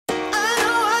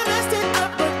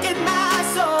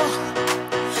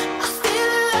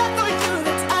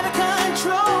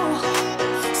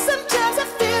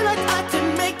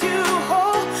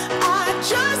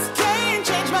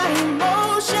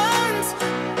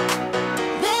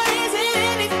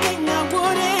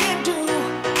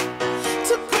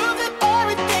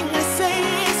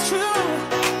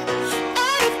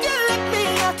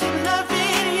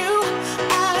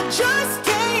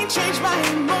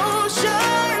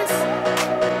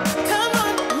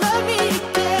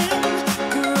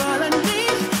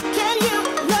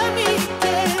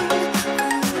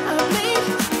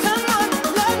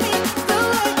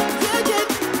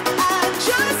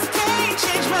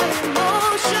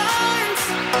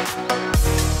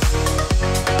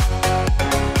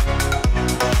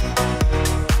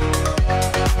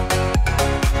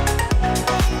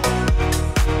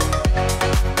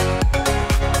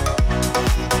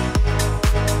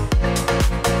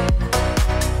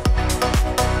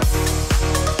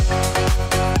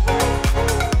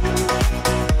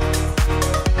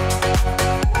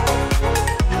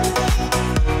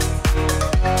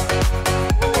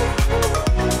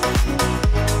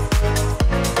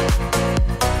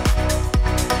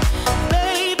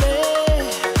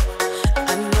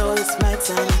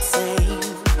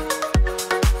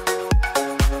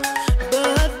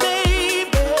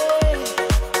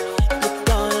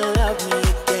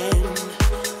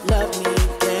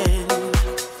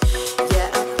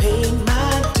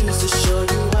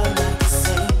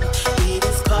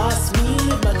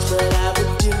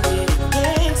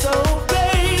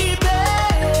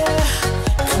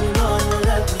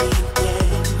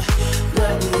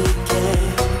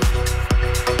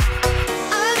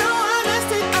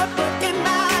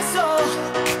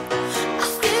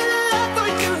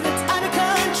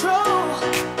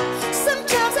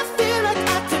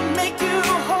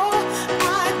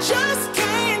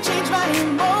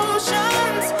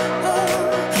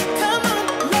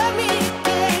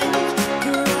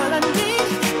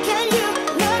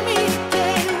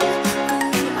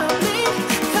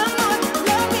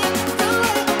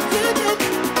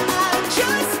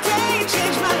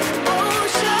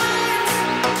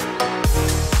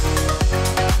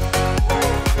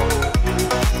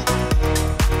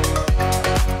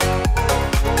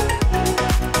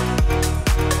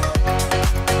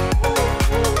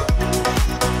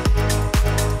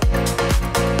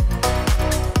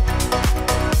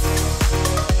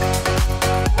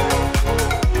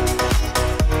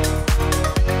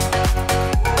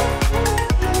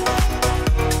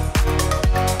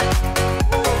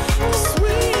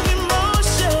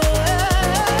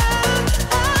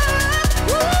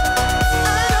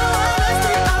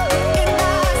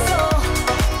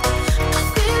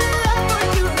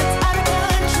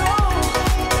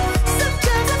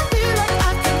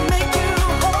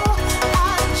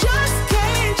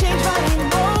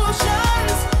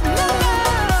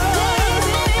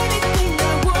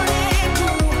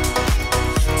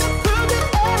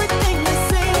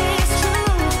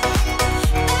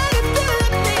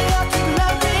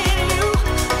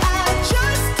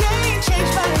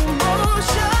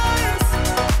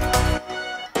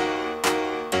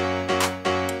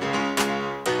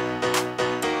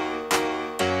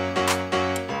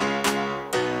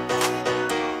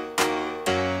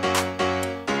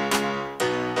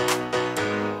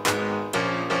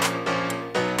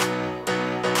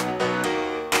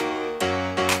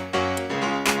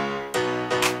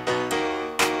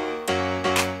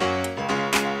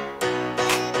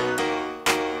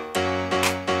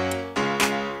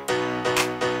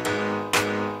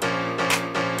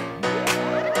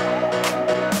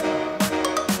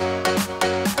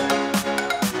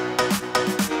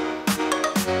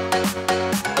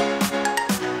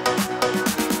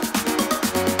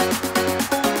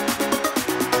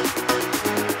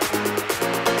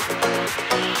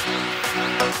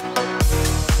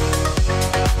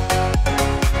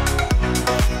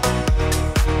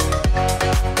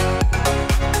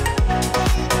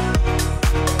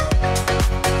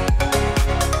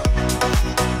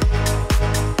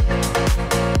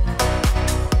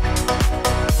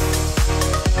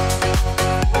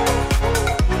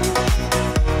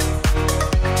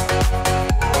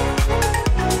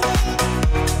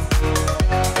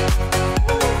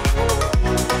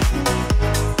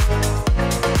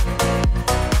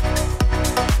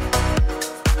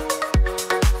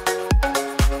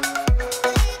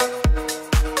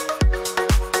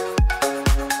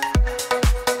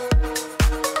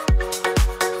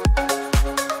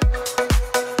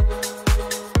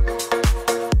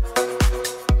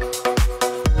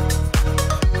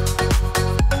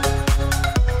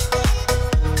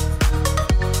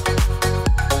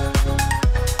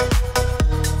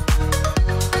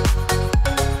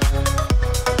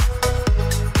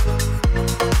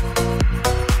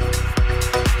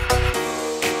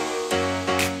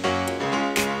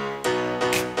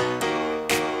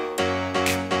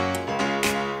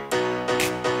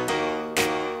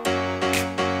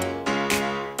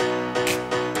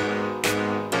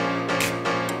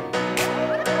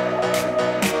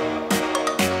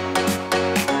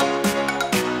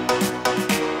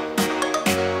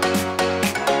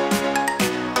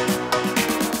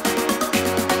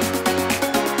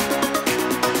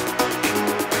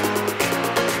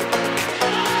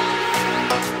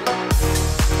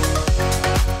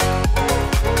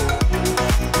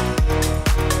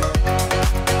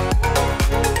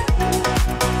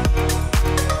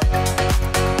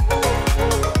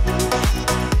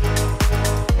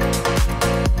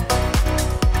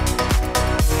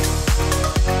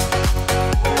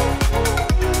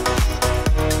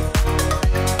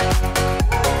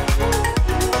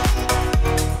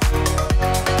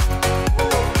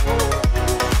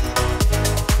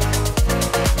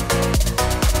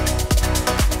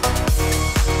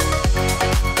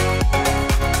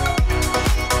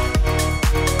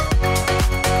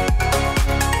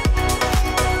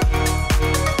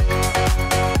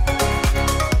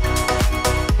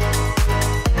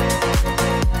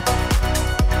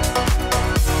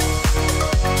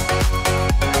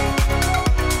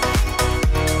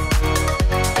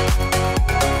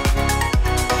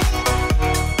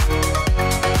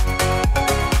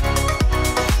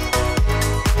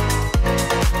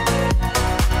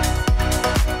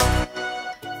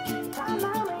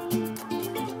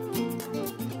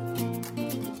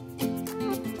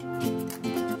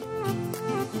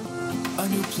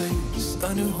place,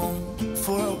 a new home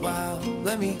for a while.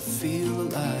 Let me feel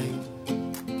alive.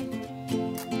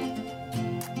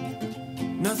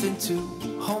 Nothing to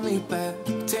hold me back.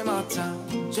 Take my time,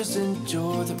 just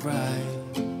enjoy the ride.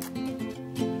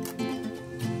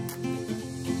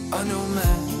 I know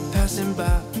man passing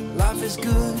by. Life is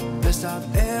good, best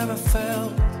I've ever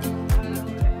felt.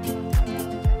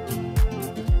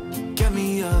 Get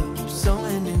me up,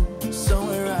 somewhere new,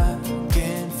 somewhere I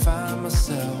can find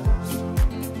myself.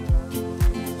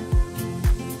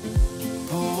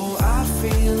 Oh, I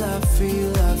feel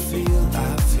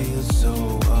so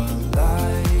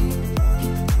alive.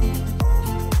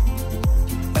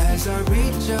 As I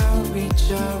reach out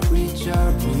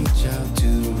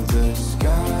to the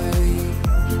sky.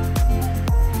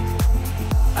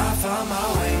 I found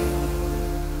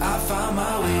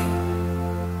my way.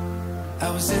 I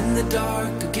was in the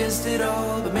dark against it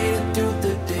all, but made it through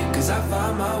the day. Cause I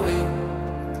found my way.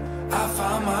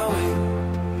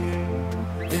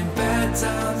 In bad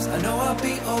times, I know I'll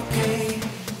be okay.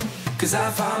 Cause I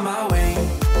found my way.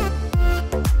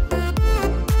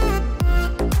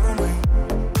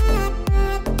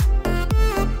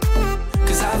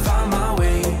 Cause I found my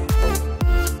way.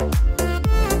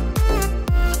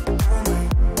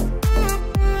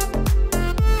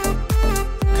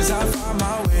 Cause I found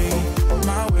my way.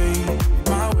 My way.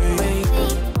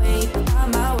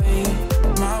 Found my way.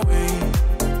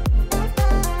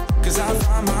 Cause I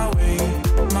found my way.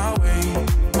 My way.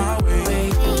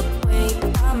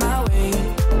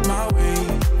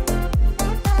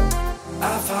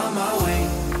 Found my way.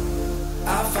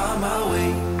 I found my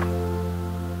way.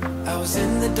 I was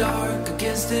in the dark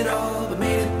against it all, but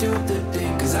made it through the day.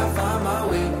 Cause I found my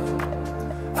way.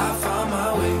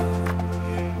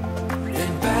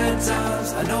 In bad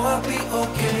times, I know I'll be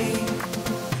okay.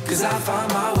 Cause I found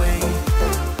my way.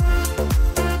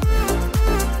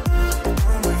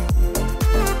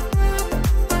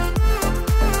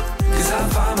 Cause I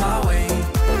found my way.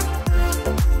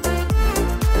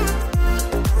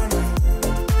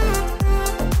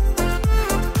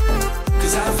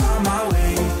 Cause I found my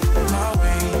way. Found my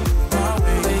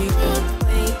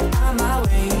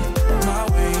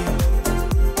way.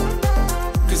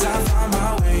 Cause I found my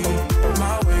way.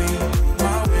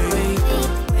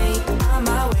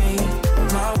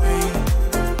 Found my way.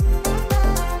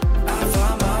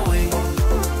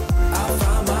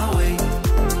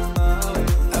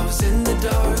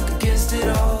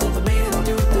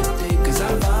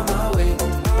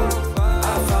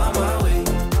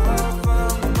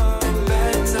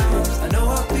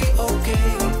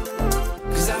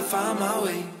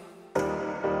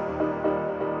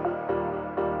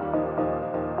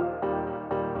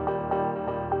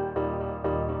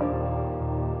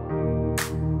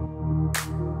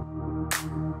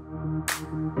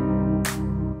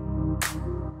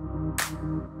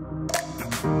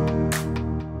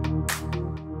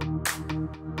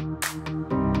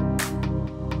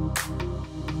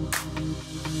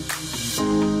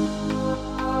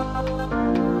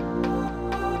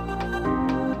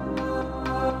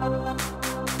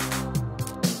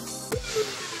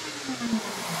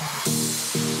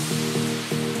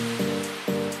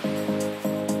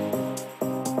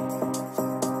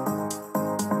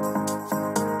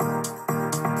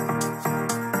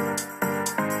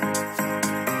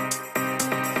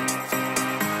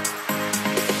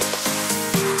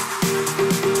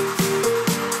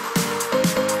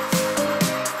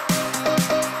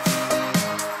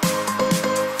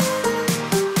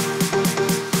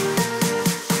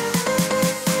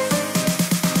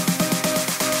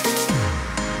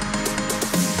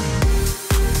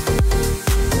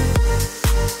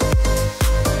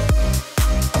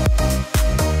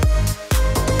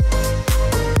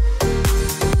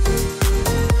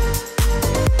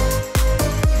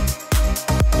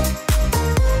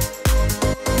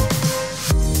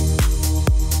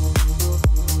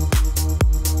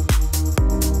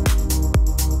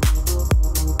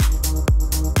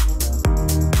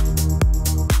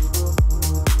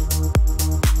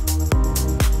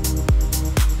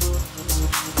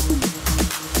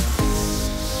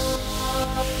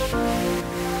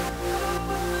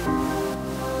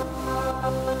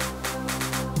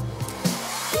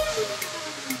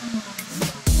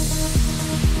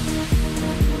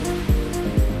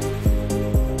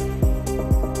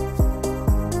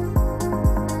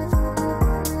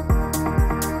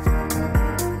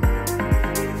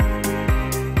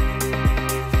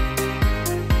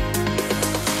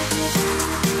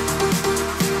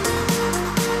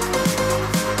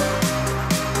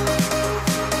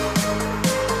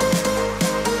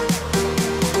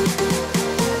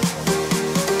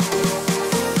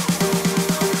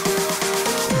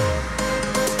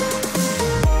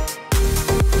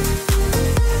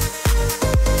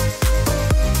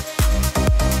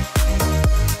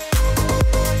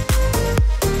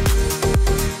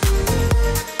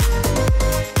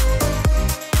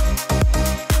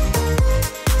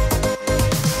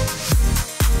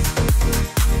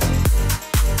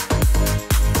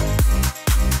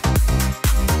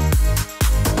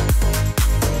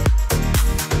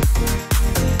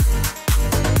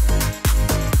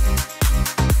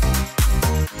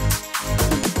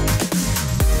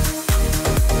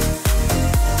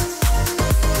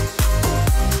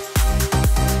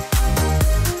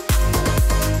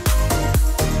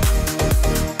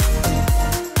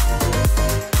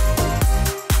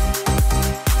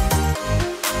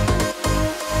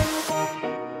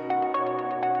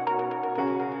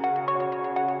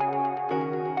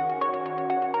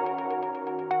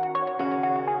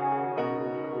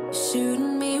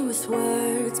 Shooting me with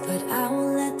words, but I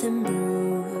won't let them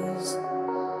bruise.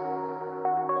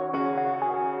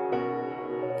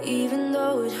 Even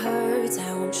though it hurts,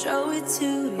 I won't show it to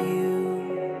you.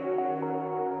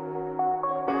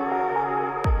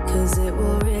 'Cause it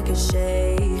will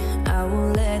ricochet, I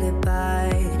won't let it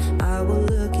bite. I will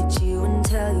look at you and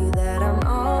tell you that I'm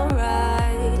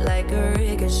alright. Like a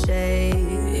ricochet,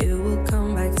 it will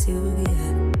come back to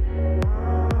you.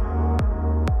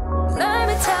 Let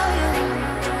me tell you,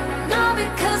 not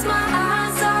because my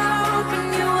eyes are open,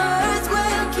 your words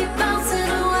will keep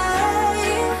bouncing away.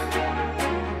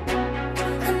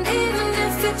 And even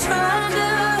if you're trying to